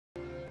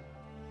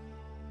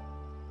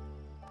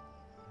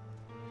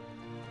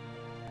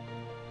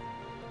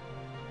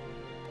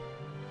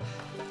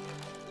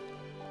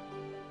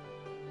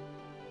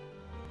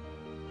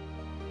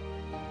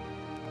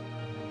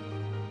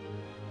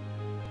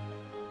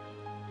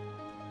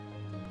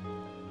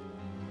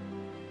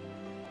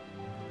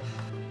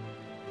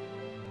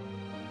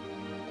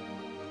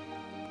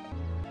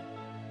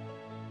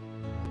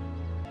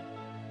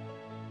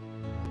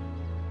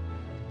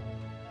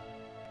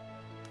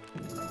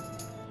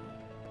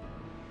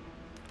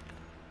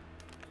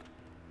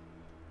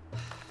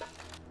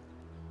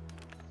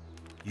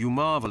You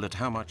marvel at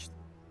how much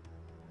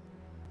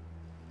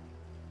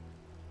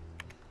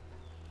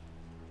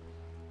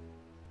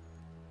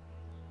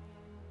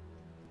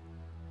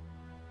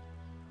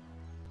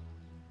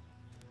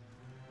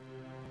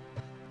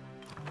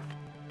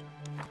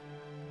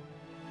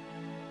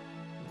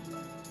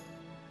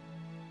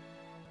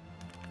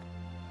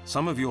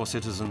some of your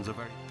citizens are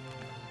very...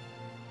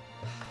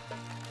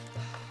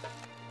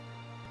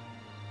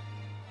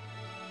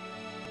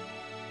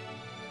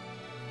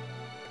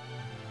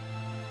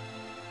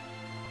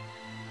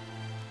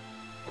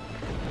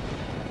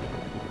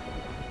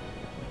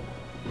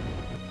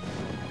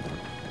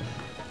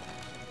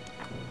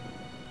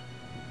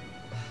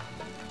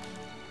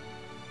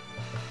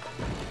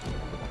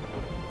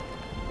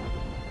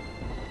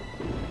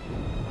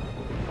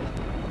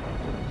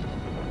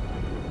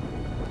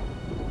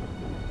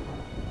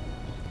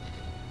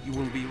 You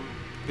will be...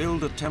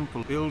 Build a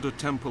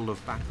temple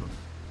of Bacchus.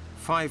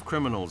 5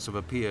 criminals have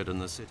appeared in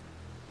the city.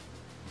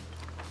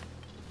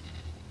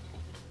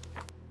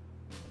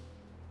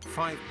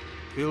 5.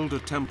 Build a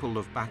temple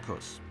of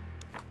Bacchus.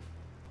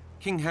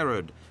 King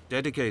Herod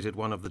dedicated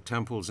one of the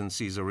temples in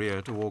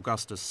Caesarea to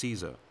Augustus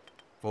Caesar,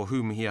 for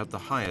whom he had the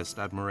highest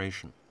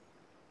admiration.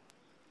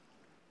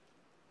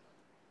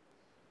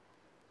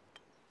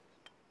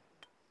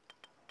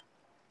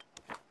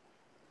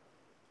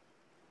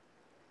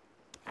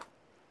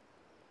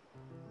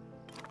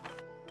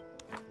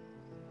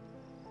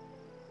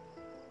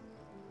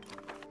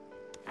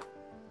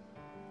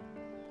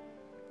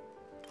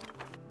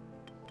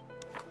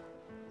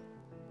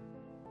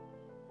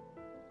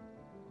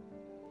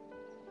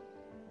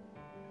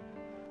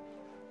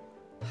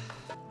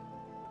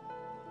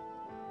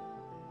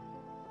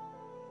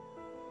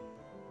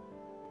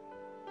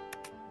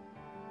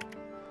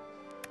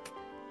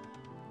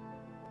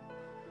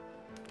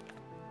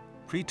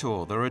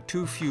 Praetor, there are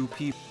too few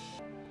people.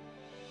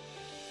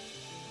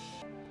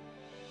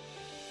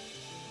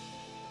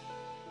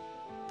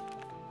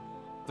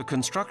 The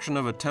construction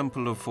of a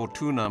temple of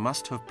Fortuna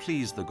must have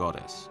pleased the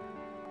goddess.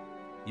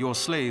 Your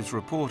slaves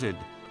reported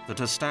that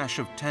a stash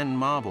of 10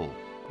 marble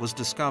was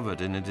discovered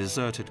in a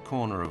deserted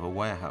corner of a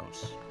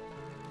warehouse.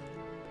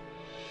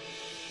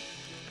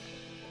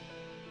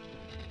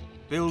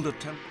 Build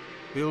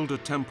a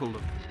temple.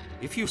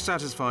 If you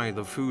satisfy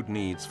the food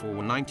needs for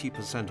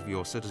 90% of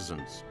your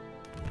citizens,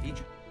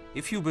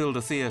 if you build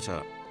a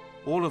theater,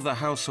 all of the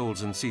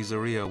households in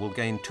Caesarea will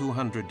gain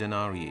 200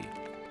 denarii.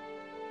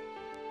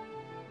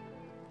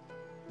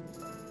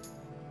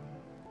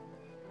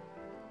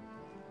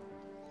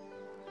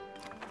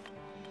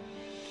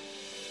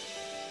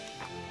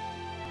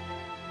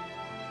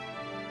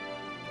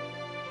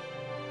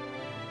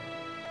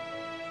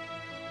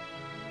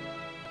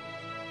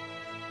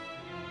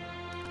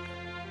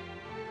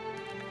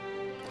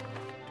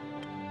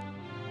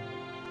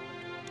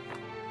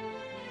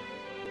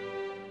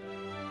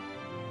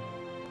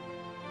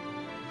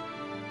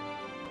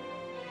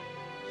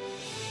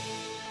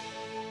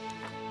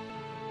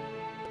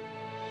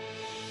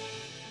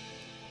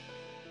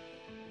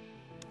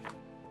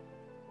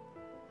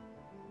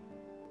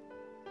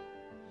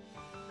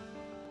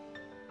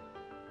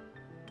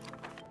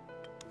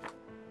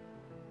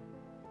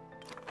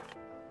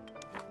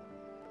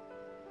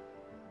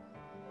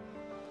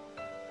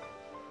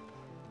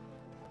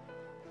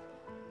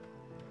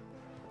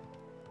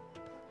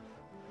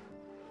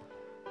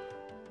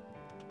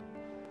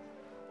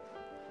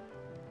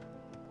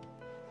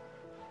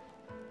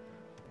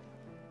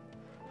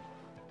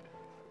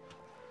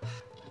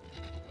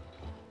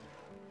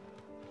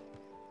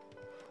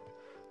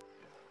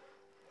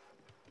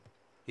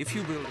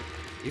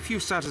 If you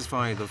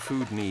satisfy the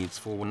food needs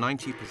for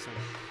 90%,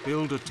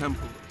 build a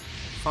temple.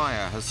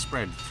 Fire has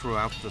spread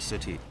throughout the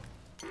city.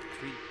 3.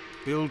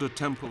 Build a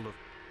temple of...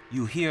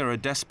 You hear a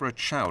desperate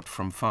shout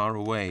from far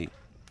away.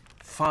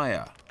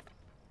 Fire!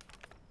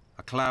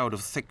 A cloud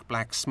of thick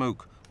black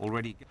smoke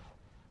already...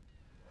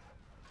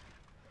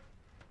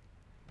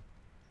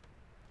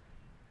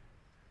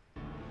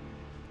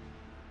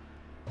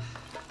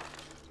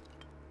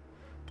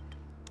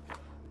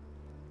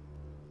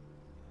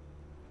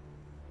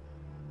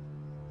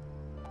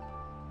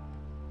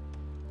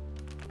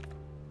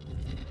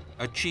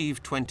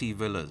 Achieve 20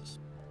 villas.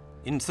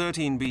 In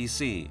 13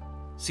 BC,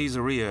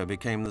 Caesarea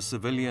became the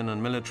civilian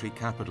and military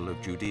capital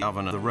of Judea.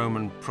 Governor, the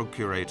Roman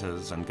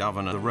procurators and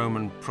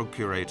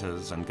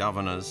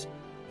governors,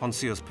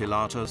 Pontius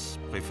Pilatus,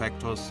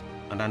 Praefectus,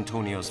 and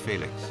Antonius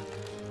Felix.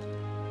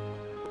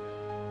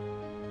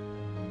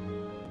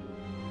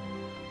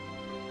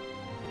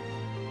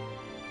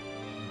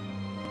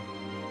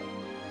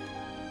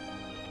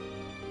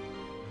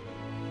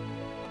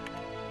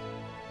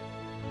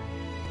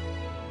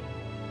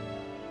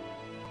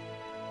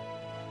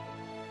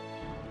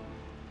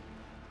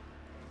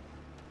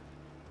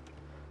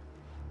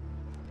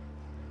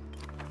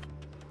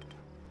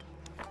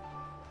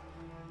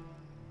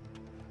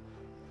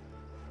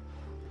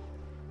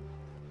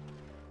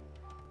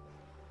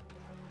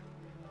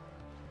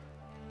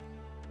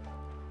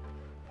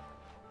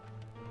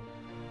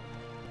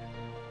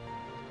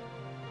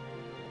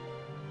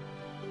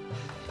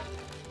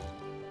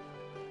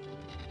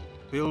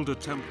 Build a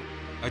temple.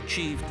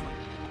 Achieve.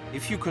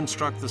 If you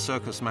construct the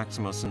Circus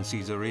Maximus in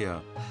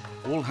Caesarea,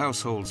 all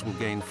households will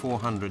gain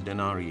 400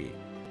 denarii.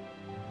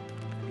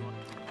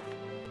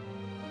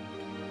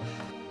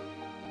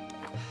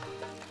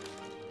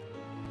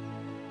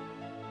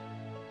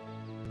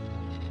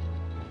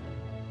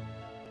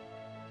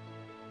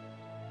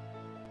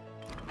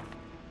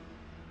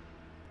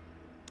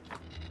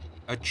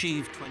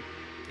 Achieve 20.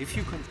 If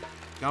you can...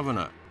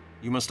 Governor,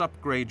 you must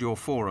upgrade your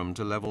forum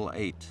to level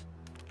 8.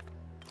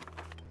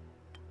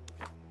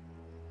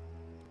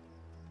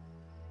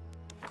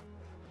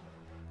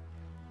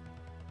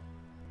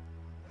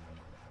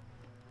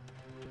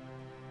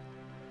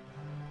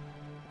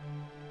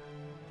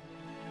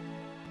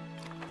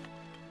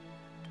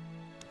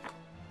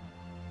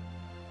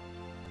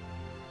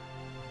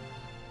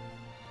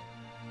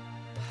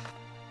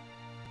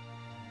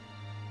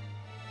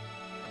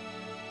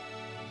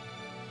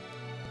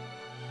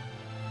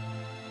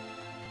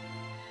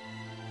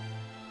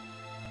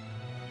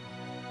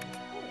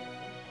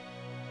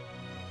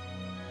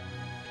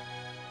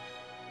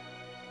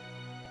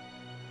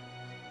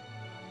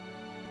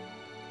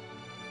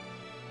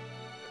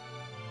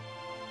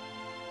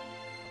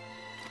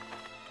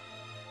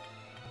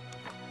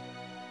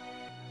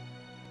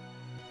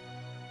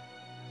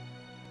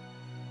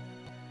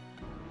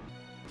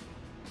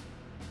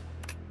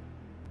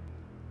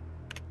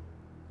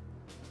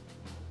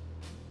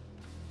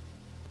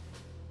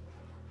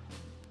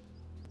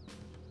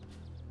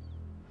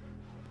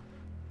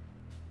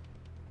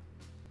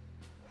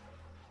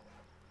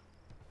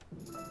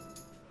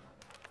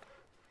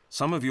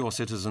 Some of your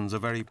citizens are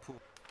very poor.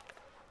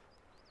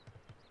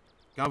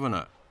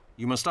 Governor,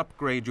 you must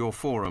upgrade your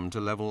forum to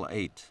level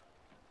 8.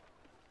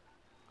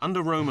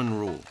 Under Roman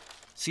rule,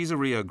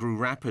 Caesarea grew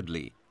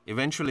rapidly,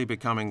 eventually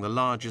becoming the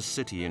largest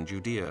city in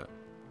Judea,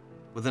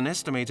 with an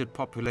estimated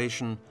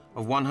population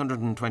of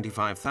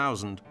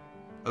 125,000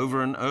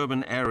 over an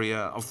urban area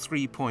of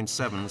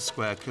 3.7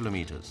 square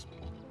kilometers.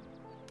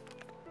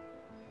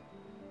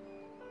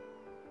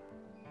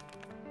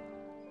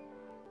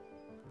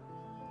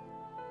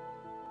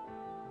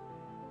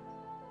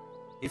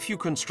 If you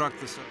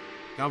construct the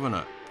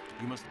Governor,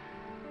 you must...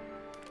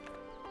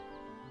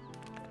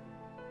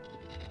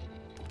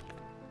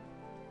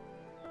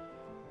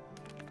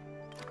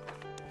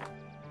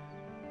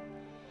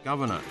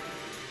 Governor,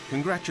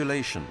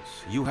 congratulations,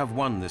 you have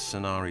won this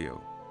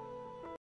scenario.